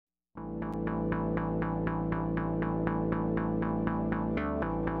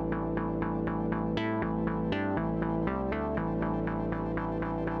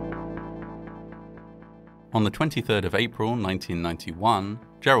On the 23rd of April 1991,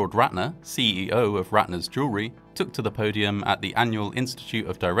 Gerald Ratner, CEO of Ratner's Jewellery, took to the podium at the annual Institute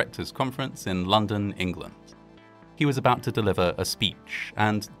of Directors Conference in London, England. He was about to deliver a speech,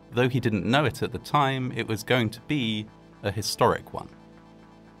 and though he didn't know it at the time, it was going to be a historic one.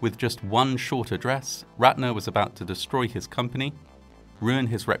 With just one short address, Ratner was about to destroy his company, ruin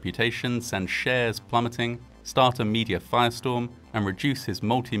his reputation, send shares plummeting, start a media firestorm, and reduce his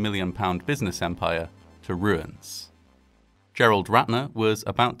multi-million-pound business empire to ruins. Gerald Ratner was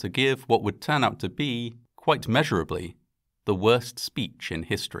about to give what would turn out to be, quite measurably, the worst speech in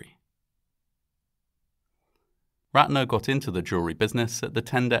history. Ratner got into the jewelry business at the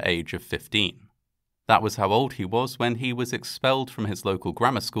tender age of 15. That was how old he was when he was expelled from his local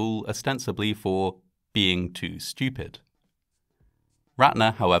grammar school, ostensibly for being too stupid.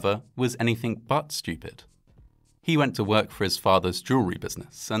 Ratner, however, was anything but stupid. He went to work for his father's jewelry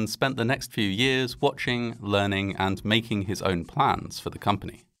business and spent the next few years watching, learning, and making his own plans for the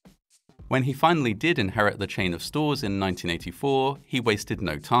company. When he finally did inherit the chain of stores in 1984, he wasted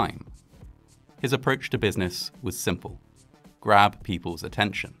no time. His approach to business was simple: grab people's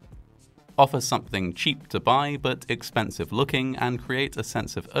attention. Offer something cheap to buy but expensive looking, and create a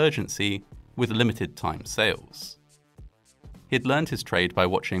sense of urgency with limited time sales. He'd learned his trade by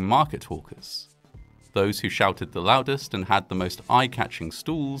watching market hawkers. Those who shouted the loudest and had the most eye-catching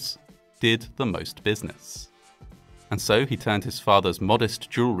stalls did the most business. And so he turned his father's modest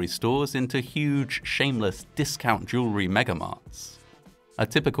jewelry stores into huge, shameless discount jewelry megamarts. A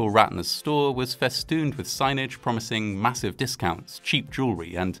typical Ratner's store was festooned with signage promising massive discounts, cheap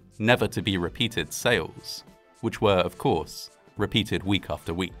jewelry, and never-to-be-repeated sales, which were, of course, repeated week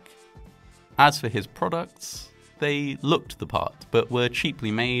after week. As for his products, they looked the part, but were cheaply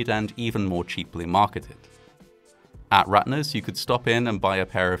made and even more cheaply marketed. At Ratner's, you could stop in and buy a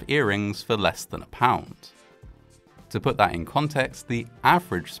pair of earrings for less than £1. To put that in context, the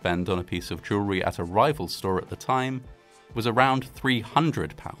average spend on a piece of jewelry at a rival store at the time was around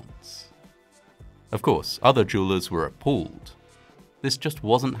 £300. Of course, other jewelers were appalled. This just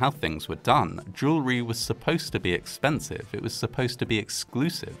wasn't how things were done. Jewelry was supposed to be expensive, it was supposed to be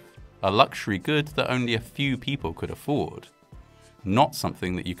exclusive, a luxury good that only a few people could afford, not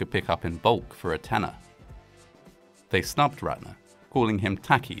something that you could pick up in bulk for a tenner. They snubbed Ratner, calling him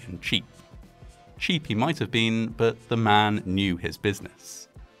tacky and cheap. Cheap he might have been, but the man knew his business.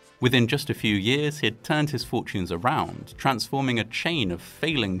 Within just a few years, he'd turned his fortunes around, transforming a chain of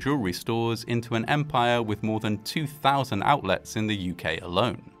failing jewelry stores into an empire with more than 2,000 outlets in the UK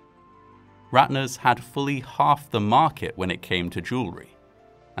alone. Ratner's had fully half the market when it came to jewelry.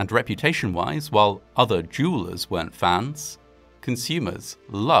 And reputation-wise, while other jewelers weren't fans, consumers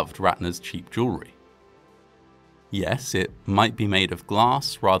loved Ratner's cheap jewelry. Yes, it might be made of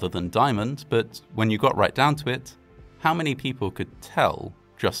glass rather than diamond, but when you got right down to it, how many people could tell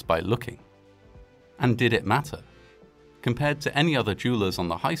just by looking? And did it matter? Compared to any other jewelers on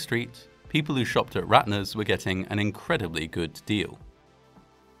the high street, people who shopped at Ratner's were getting an incredibly good deal.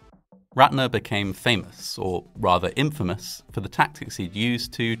 Ratner became famous, or rather infamous, for the tactics he'd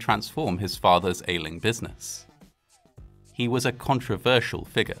used to transform his father's ailing business. He was a controversial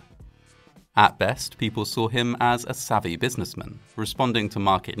figure. At best, people saw him as a savvy businessman, responding to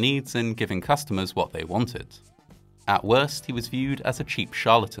market needs and giving customers what they wanted. At worst, he was viewed as a cheap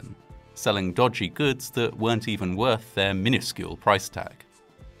charlatan, selling dodgy goods that weren't even worth their minuscule price tag.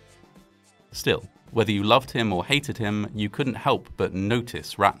 Still, whether you loved him or hated him, you couldn't help but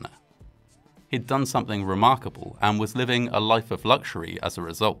notice Ratner. He'd done something remarkable and was living a life of luxury as a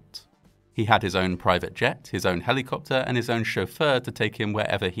result. He had his own private jet, his own helicopter, and his own chauffeur to take him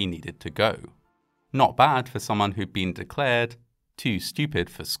wherever he needed to go. Not bad for someone who'd been declared too stupid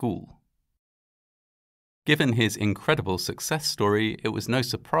for school. Given his incredible success story, it was no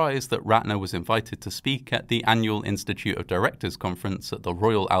surprise that Ratner was invited to speak at the annual Institute of Directors Conference at the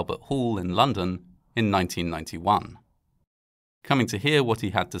Royal Albert Hall in London in 1991. Coming to hear what he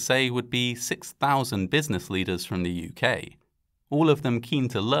had to say would be 6,000 business leaders from the UK, all of them keen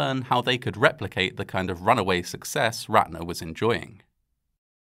to learn how they could replicate the kind of runaway success Ratner was enjoying.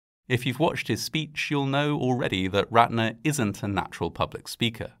 If you've watched his speech, you'll know already that Ratner isn't a natural public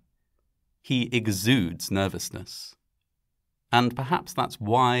speaker. He exudes nervousness. And perhaps that's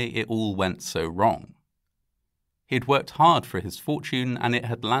why it all went so wrong. He'd worked hard for his fortune, and it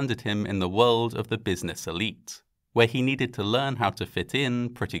had landed him in the world of the business elite, where he needed to learn how to fit in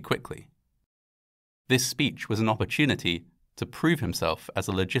pretty quickly. This speech was an opportunity to prove himself as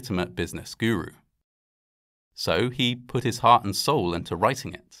a legitimate business guru. So he put his heart and soul into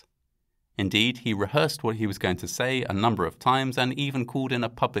writing it. Indeed, he rehearsed what he was going to say a number of times and even called in a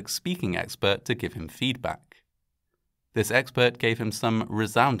public speaking expert to give him feedback. This expert gave him some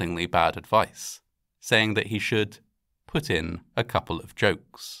resoundingly bad advice, saying that he should put in a couple of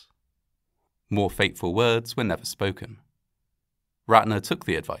jokes. More fateful words were never spoken. Ratner took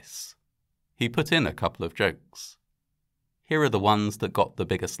the advice. He put in a couple of jokes. Here are the ones that got the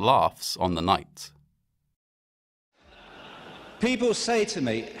biggest laughs on the night. People say to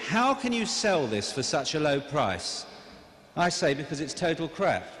me, how can you sell this for such a low price? I say, because it's total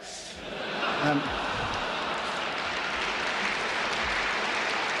crap.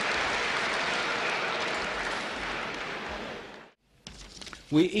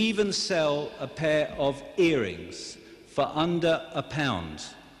 We even sell a pair of earrings for under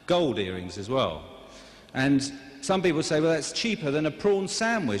 £1, gold earrings as well. And some people say, well, that's cheaper than a prawn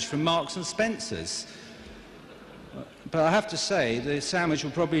sandwich from Marks and Spencer's. But I have to say, the sandwich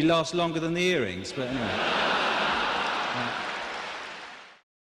will probably last longer than the earrings, but anyway.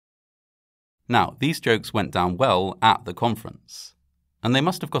 Now, these jokes went down well at the conference, and they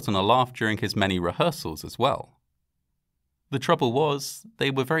must have gotten a laugh during his many rehearsals as well. The trouble was,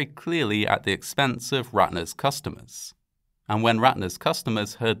 they were very clearly at the expense of Ratner's customers, and when Ratner's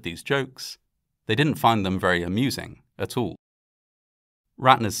customers heard these jokes, they didn't find them very amusing at all.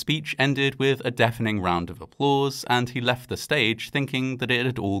 Ratner's speech ended with a deafening round of applause, and he left the stage thinking that it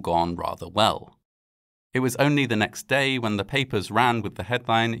had all gone rather well. It was only the next day, when the papers ran with the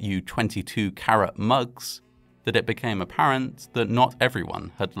headline, "You 22-carat mugs," that it became apparent that not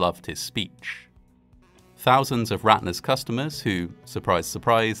everyone had loved his speech. Thousands of Ratner's customers who, surprise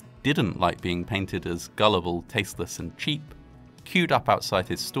surprise, didn't like being painted as gullible, tasteless and cheap, queued up outside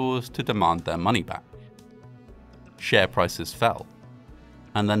his stores to demand their money back. Share prices fell,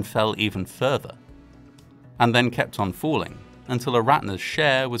 and then fell even further, and then kept on falling until a Ratner's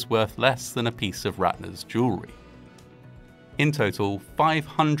share was worth less than a piece of Ratner's jewellery. In total,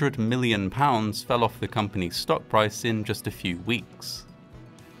 £500 million fell off the company's stock price in just a few weeks.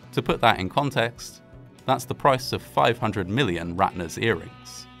 To put that in context, that's the price of 500 million Ratner's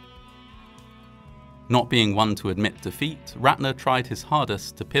earrings. Not being one to admit defeat, Ratner tried his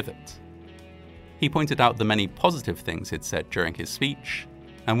hardest to pivot. He pointed out the many positive things he'd said during his speech,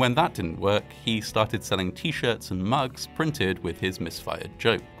 and when that didn't work, he started selling t-shirts and mugs printed with his misfired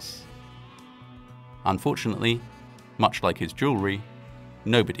jokes. Unfortunately, much like his jewellery,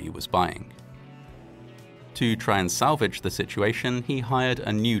 nobody was buying. To try and salvage the situation, he hired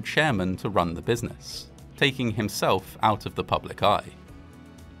a new chairman to run the business, taking himself out of the public eye.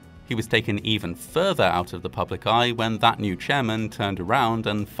 He was taken even further out of the public eye when that new chairman turned around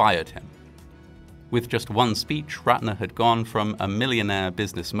and fired him. With just one speech, Ratner had gone from a millionaire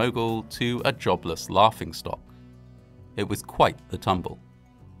business mogul to a jobless laughingstock. It was quite the tumble.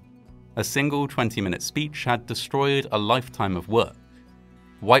 A single 20-minute speech had destroyed a lifetime of work,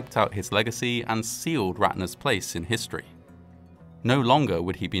 wiped out his legacy, and sealed Ratner's place in history. No longer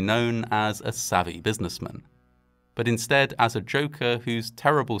would he be known as a savvy businessman, but instead as a joker whose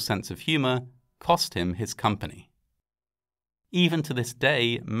terrible sense of humour cost him his company. Even to this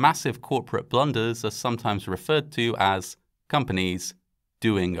day, massive corporate blunders are sometimes referred to as companies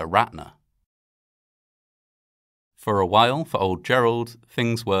doing a Ratner. For a while, for old Gerald,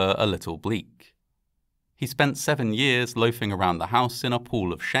 things were a little bleak. He spent 7 years loafing around the house in a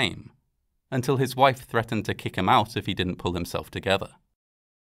pool of shame, until his wife threatened to kick him out if he didn't pull himself together.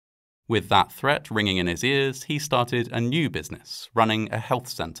 With that threat ringing in his ears, he started a new business, running a health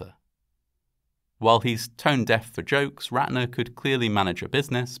centre. While he's tone deaf for jokes, Ratner could clearly manage a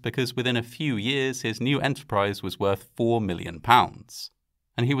business because within a few years his new enterprise was worth £4 million,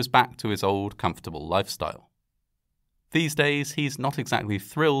 and he was back to his old comfortable lifestyle. These days, he's not exactly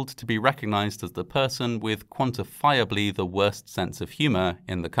thrilled to be recognised as the person with quantifiably the worst sense of humour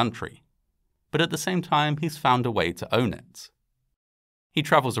in the country. But at the same time, he's found a way to own it. He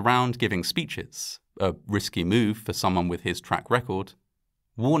travels around giving speeches, a risky move for someone with his track record,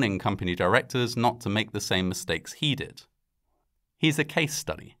 warning company directors not to make the same mistakes he did. He's a case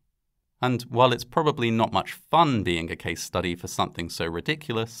study, and while it's probably not much fun being a case study for something so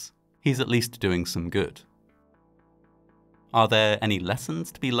ridiculous, he's at least doing some good. Are there any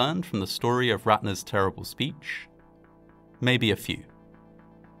lessons to be learned from the story of Ratner's terrible speech? Maybe a few.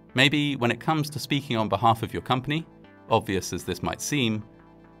 Maybe when it comes to speaking on behalf of your company, obvious as this might seem,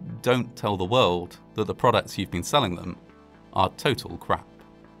 don't tell the world that the products you've been selling them are total crap.